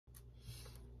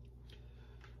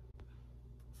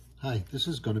Hi, this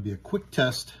is going to be a quick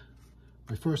test.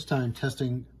 My first time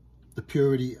testing the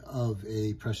purity of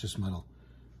a precious metal.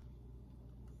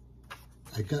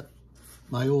 I got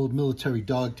my old military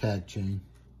dog tag chain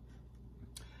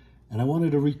and I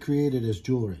wanted to recreate it as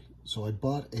jewelry. So I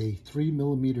bought a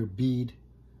 3mm bead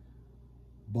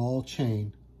ball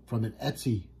chain from an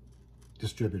Etsy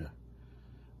distributor.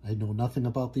 I know nothing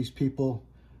about these people.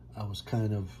 I was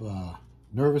kind of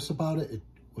nervous about it. It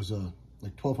was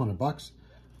like 1,200 bucks.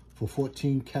 For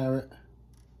 14 karat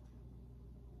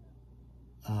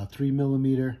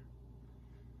 3mm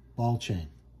ball chain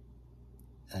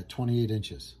at 28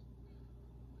 inches.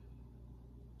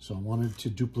 So I wanted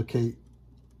to duplicate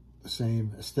the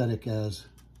same aesthetic as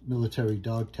military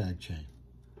dog tag chain,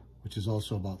 which is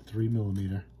also about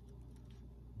 3mm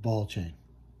ball chain.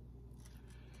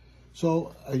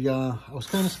 So I was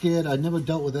kind of scared. I'd never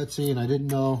dealt with Etsy and I didn't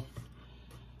know.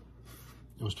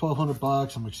 It was 1,200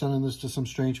 bucks. I'm like sending this to some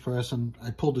strange person. I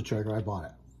pulled the trigger. I bought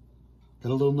it. Got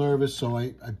a little nervous, so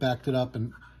I backed it up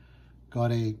and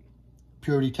got a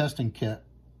purity testing kit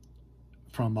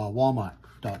from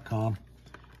Walmart.com.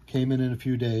 Came in a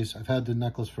few days. I've had the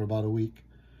necklace for about a week,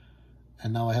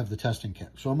 and now I have the testing kit.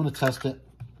 So I'm going to test it.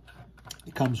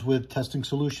 It comes with testing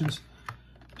solutions,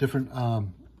 different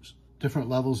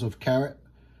levels of carat,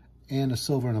 and a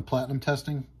silver and a platinum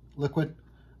testing liquid.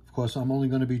 Of course, I'm only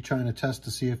going to be trying to test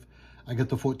to see if I get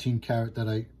the 14 karat that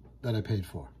I paid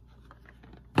for.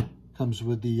 Comes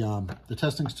with the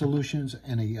testing solutions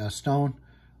and a stone,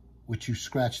 which you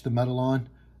scratch the metal on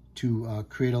to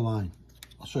create a line.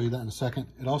 I'll show you that in a second.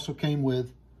 It also came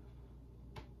with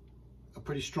a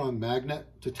pretty strong magnet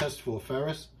to test for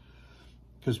ferrous,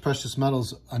 because precious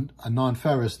metals are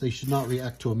non-ferrous. They should not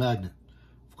react to a magnet.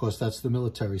 Of course, that's the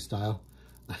military style.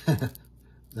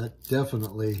 That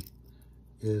definitely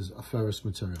is a ferrous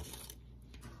material.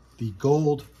 The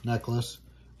gold necklace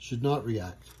should not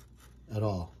react at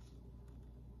all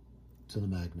to the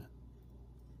magnet.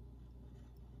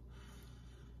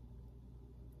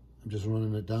 I'm just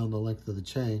running it down the length of the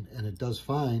chain, and it does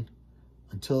fine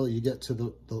until you get to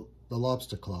the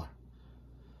lobster claw.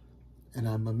 And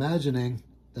I'm imagining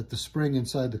that the spring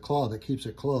inside the claw that keeps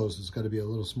it closed has got to be a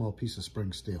little small piece of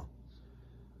spring steel.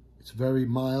 It's very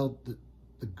mild.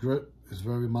 The grip is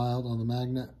very mild on the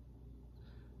magnet.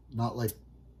 Not like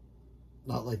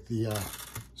the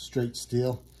straight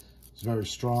steel. It's very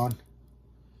strong.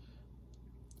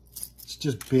 It's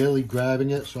just barely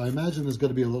grabbing it, so I imagine there's got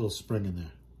to be a little spring in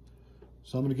there.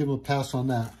 So I'm going to give them a pass on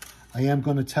that. I am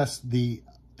going to test the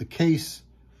case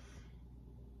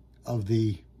of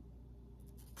the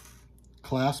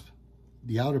clasp,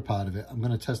 the outer part of it. I'm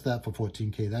going to test that for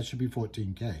 14K. That should be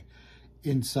 14K.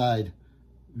 Inside,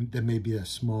 there may be a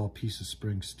small piece of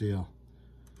spring steel,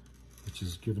 which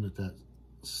is giving it that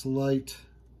slight,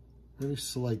 very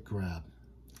slight grab.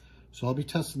 So I'll be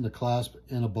testing the clasp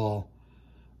and a ball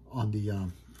on the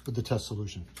with the test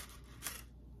solution.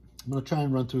 I'm going to try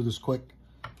and run through this quick.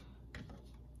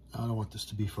 I don't want this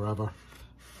to be forever.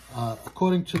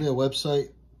 According to their website,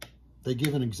 they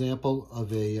give an example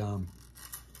of an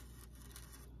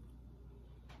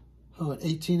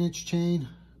 18-inch chain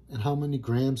and how many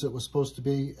grams it was supposed to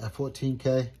be at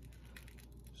 14K.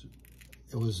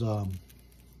 It was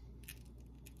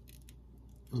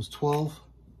 12.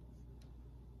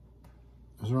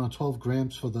 It was around 12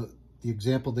 grams for the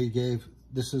example they gave.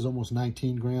 This is almost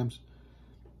 19 grams,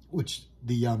 which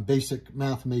the basic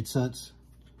math made sense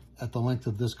at the length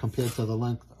of this compared to the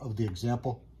length of the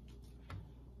example.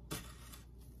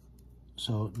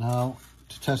 So now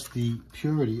to test the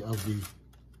purity of the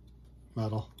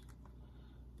metal,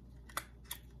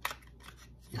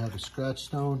 you have a scratch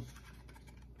stone,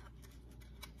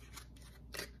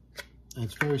 and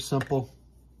it's very simple.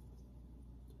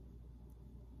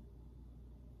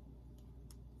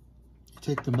 You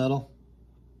take the metal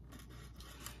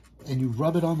and you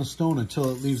rub it on the stone until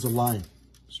it leaves a line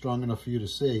strong enough for you to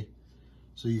see,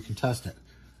 so you can test it.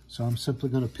 So I'm simply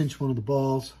going to pinch one of the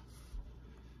balls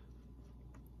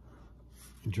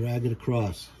and drag it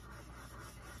across,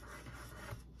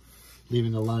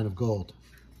 leaving a line of gold.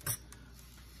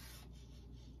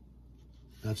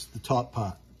 That's the top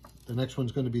part. The next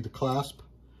one's going to be the clasp.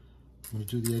 I'm going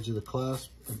to do the edge of the clasp,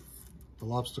 the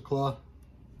lobster claw,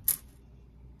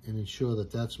 and ensure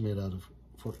that that's made out of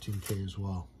 14K as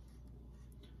well.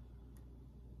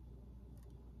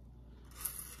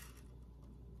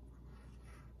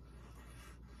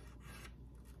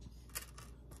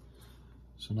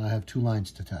 So now I have two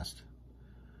lines to test.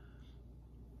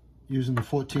 Using the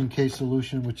 14K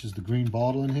solution, which is the green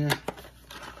bottle in here,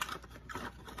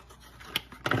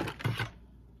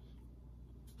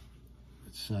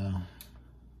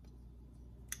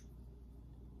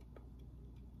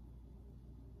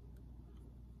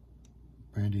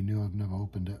 Brandy new, I've never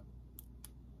opened it.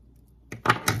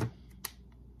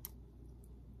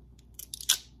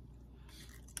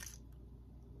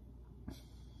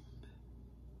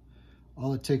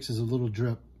 All it takes is a little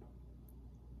drip.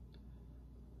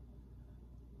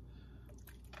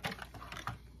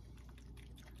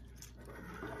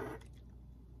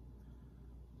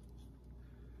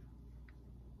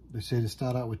 They say to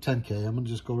start out with 10K. I'm going to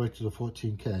just go right to the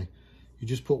 14K. You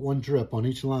just put one drip on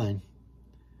each line,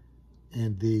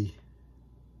 and the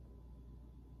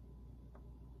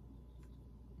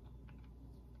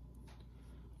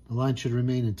line should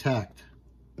remain intact.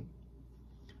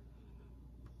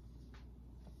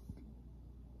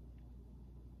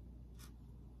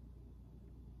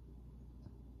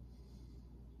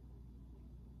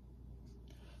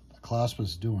 The clasp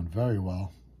is doing very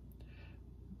well.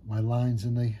 My lines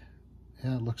in the,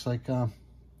 yeah, it looks like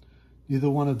either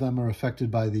one of them are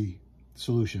affected by the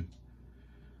solution,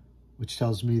 which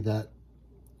tells me that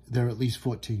they're at least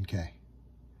 14K.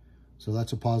 So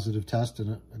that's a positive test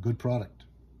and a good product.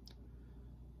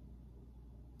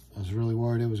 I was really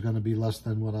worried it was going to be less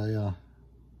than what I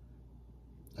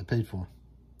paid for.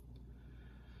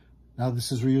 Now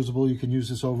this is reusable. You can use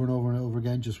this over and over and over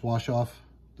again. Just wash off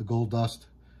the gold dust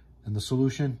and the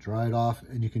solution, dry it off,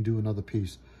 and you can do another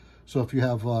piece. So if you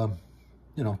have,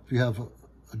 you know, if you have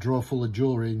a drawer full of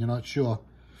jewelry and you're not sure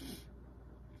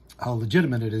how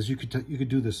legitimate it is, you could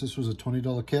do this. This was a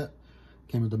 $20 kit.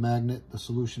 Came with the magnet, the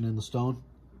solution, and the stone.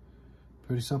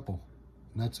 Pretty simple.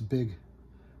 And that's a big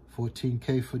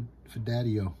 14K for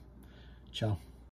Daddy-o. Ciao.